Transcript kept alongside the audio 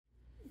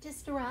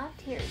Just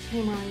arrived here at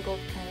Tameron Gulf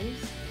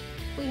Coast.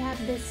 We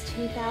have this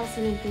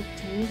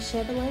 2015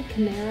 Chevrolet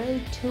Camaro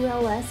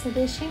 2LS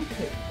Edition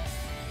Coupe.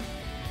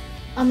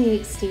 On the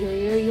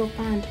exterior, you'll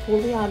find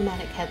fully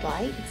automatic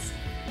headlights,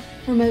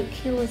 remote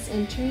keyless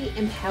entry,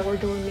 and power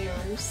door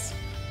mirrors.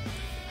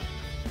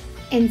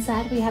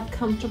 Inside, we have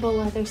comfortable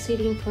leather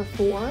seating for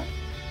four,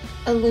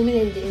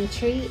 illuminated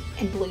entry,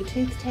 and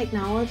Bluetooth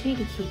technology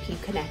to keep you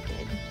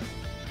connected.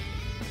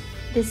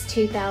 This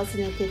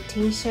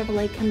 2015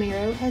 Chevrolet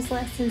Camaro has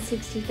less than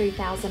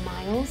 63,000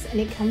 miles, and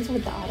it comes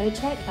with the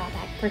AutoCheck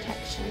Buyback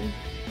Protection.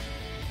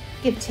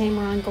 Give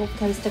Tameron Gulf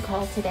Coast a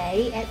call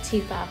today at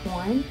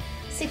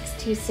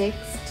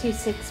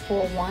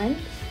 251-626-2641,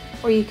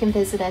 or you can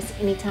visit us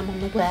anytime on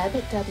the web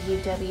at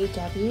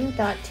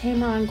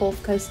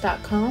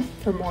www.tamerongulfcoast.com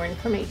for more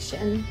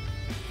information.